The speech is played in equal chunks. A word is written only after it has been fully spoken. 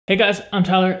Hey guys, I'm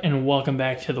Tyler and welcome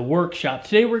back to the workshop.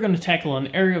 Today we're going to tackle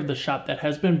an area of the shop that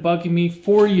has been bugging me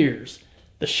for years.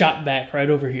 The shop vac right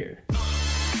over here.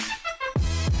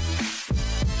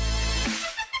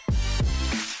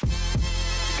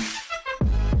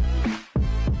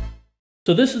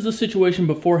 So this is the situation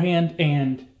beforehand,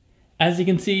 and as you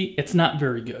can see, it's not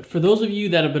very good. For those of you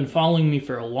that have been following me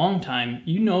for a long time,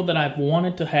 you know that I've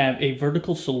wanted to have a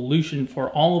vertical solution for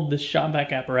all of this shop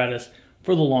vac apparatus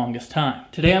for the longest time.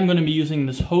 Today I'm going to be using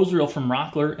this hose reel from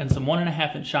Rockler and some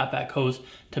 1.5 inch shop vac hose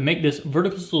to make this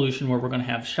vertical solution where we're going to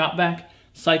have shop vac,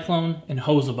 cyclone, and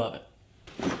hose above it.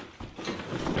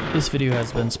 This video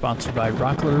has been sponsored by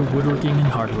Rockler Woodworking and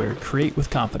Hardware. Create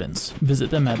with confidence. Visit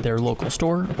them at their local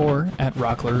store or at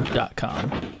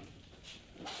rockler.com.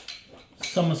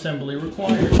 Some assembly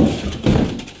required.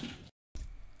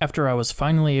 After I was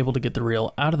finally able to get the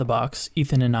reel out of the box,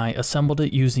 Ethan and I assembled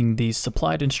it using these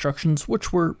supplied instructions,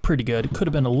 which were pretty good. Could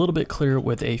have been a little bit clearer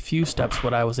with a few steps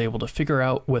what I was able to figure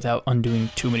out without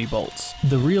undoing too many bolts.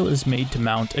 The reel is made to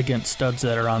mount against studs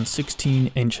that are on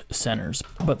 16-inch centers,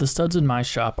 but the studs in my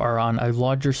shop are on a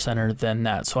larger center than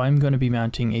that, so I'm going to be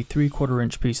mounting a 3/4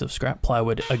 inch piece of scrap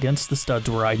plywood against the studs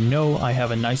where I know I have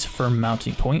a nice firm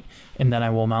mounting point, and then I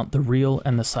will mount the reel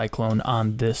and the cyclone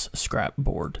on this scrap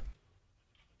board.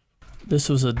 This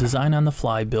was a design on the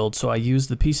fly build, so I used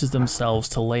the pieces themselves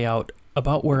to lay out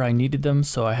about where I needed them,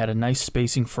 so I had a nice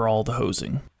spacing for all the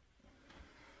hosing.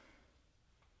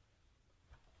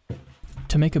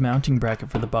 To make a mounting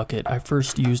bracket for the bucket, I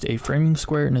first used a framing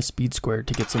square and a speed square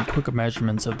to get some quick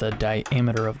measurements of the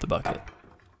diameter of the bucket.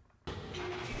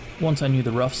 Once I knew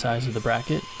the rough size of the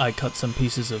bracket, I cut some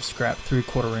pieces of scrap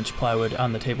 3/4 inch plywood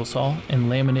on the table saw and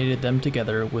laminated them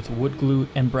together with wood glue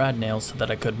and brad nails so that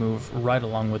I could move right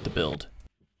along with the build.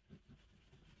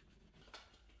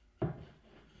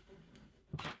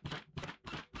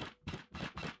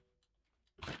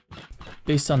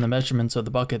 Based on the measurements of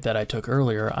the bucket that I took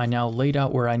earlier, I now laid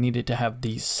out where I needed to have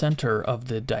the center of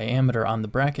the diameter on the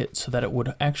bracket so that it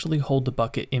would actually hold the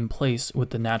bucket in place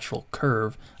with the natural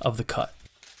curve of the cut.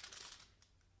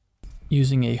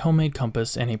 Using a homemade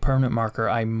compass and a permanent marker,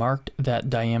 I marked that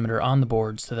diameter on the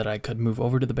board so that I could move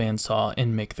over to the bandsaw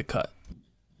and make the cut.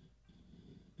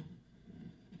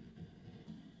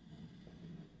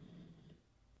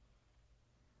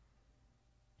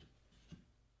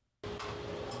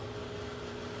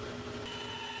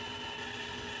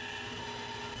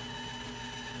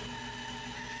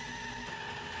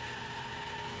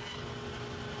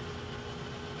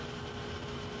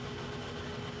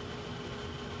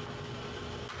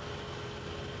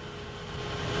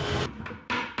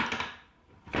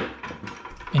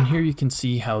 And here you can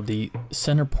see how the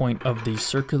center point of the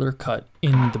circular cut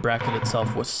in the bracket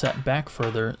itself was set back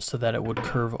further so that it would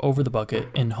curve over the bucket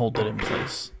and hold it in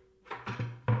place.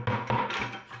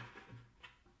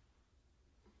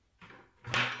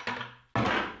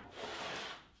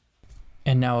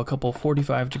 And now a couple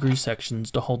 45-degree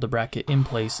sections to hold the bracket in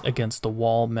place against the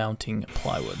wall mounting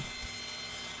plywood.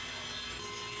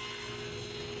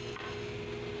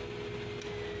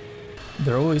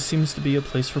 There always seems to be a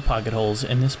place for pocket holes,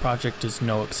 and this project is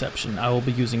no exception. I will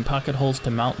be using pocket holes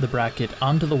to mount the bracket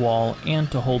onto the wall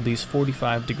and to hold these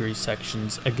 45-degree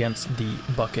sections against the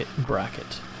bucket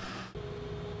bracket.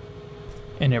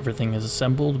 And everything is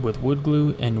assembled with wood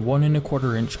glue and 1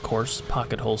 1/4 inch coarse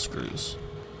pocket hole screws.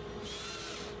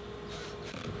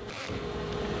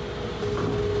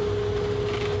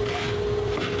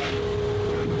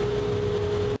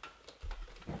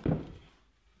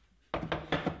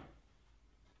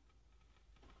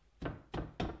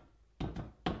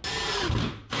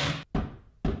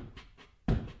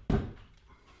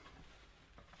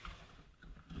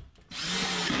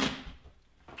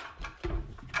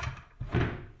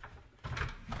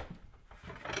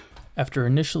 After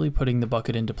initially putting the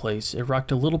bucket into place, it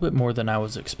rocked a little bit more than I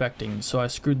was expecting, so I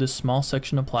screwed this small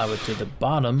section of plywood to the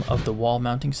bottom of the wall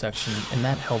mounting section, and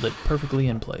that held it perfectly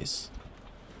in place.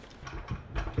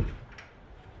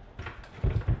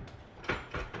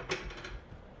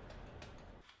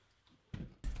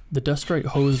 The Dust-Right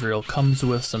hose reel comes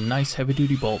with some nice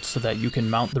heavy-duty bolts so that you can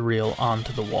mount the reel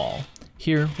onto the wall.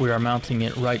 Here we are mounting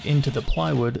it right into the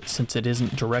plywood since it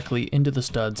isn't directly into the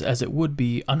studs as it would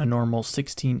be on a normal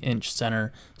 16-inch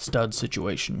center stud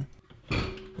situation.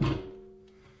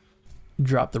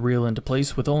 Drop the reel into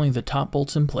place with only the top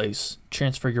bolts in place,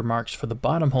 transfer your marks for the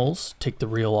bottom holes, take the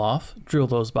reel off, drill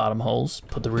those bottom holes,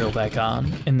 put the reel back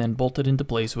on, and then bolt it into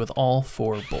place with all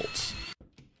 4 bolts.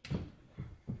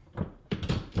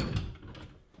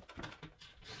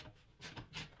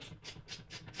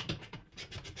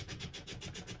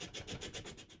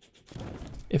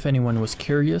 If anyone was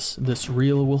curious, this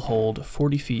reel will hold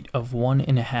 40 feet of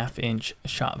 1.5 inch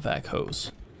shop vac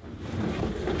hose.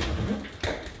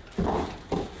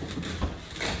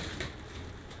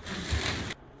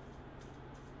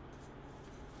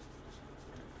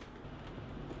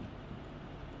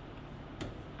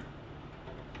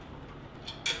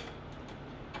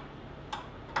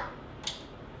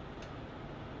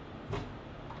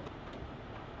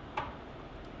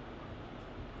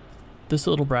 This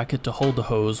little bracket to hold the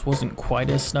hose wasn't quite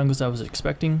as snug as I was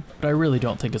expecting, but I really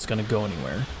don't think it's going to go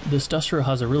anywhere. This dust reel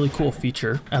has a really cool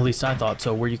feature, at least I thought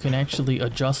so, where you can actually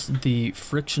adjust the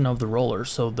friction of the roller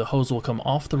so the hose will come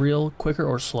off the reel quicker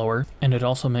or slower, and it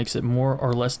also makes it more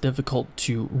or less difficult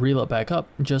to reel it back up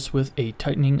just with a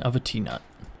tightening of a T-nut.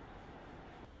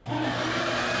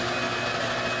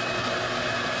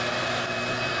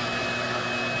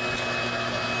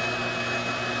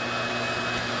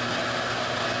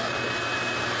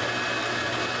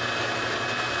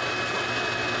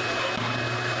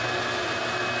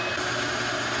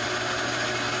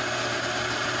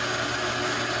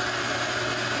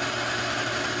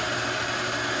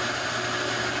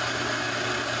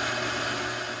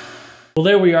 Well,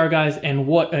 there we are, guys, and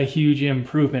what a huge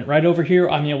improvement. Right over here,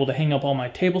 I'm able to hang up all my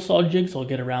table saw jigs. I'll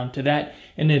get around to that,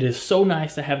 and it is so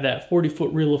nice to have that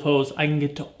 40-foot reel of hose. I can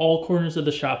get to all corners of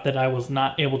the shop that I was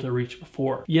not able to reach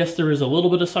before. Yes, there is a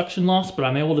little bit of suction loss, but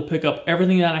I'm able to pick up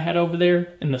everything that I had over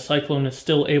there, and the Cyclone is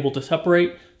still able to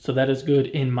separate, so that is good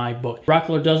in my book.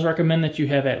 Rockler does recommend that you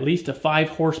have at least a 5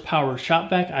 horsepower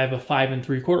shop vac. I have a 5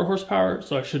 3/4 horsepower,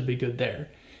 so I should be good there.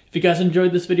 If you guys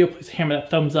enjoyed this video, please hammer that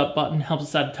thumbs up button. Helps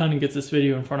us out a ton and gets this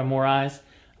video in front of more eyes.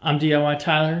 I'm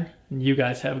DIYTyler, and you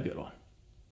guys have a good one.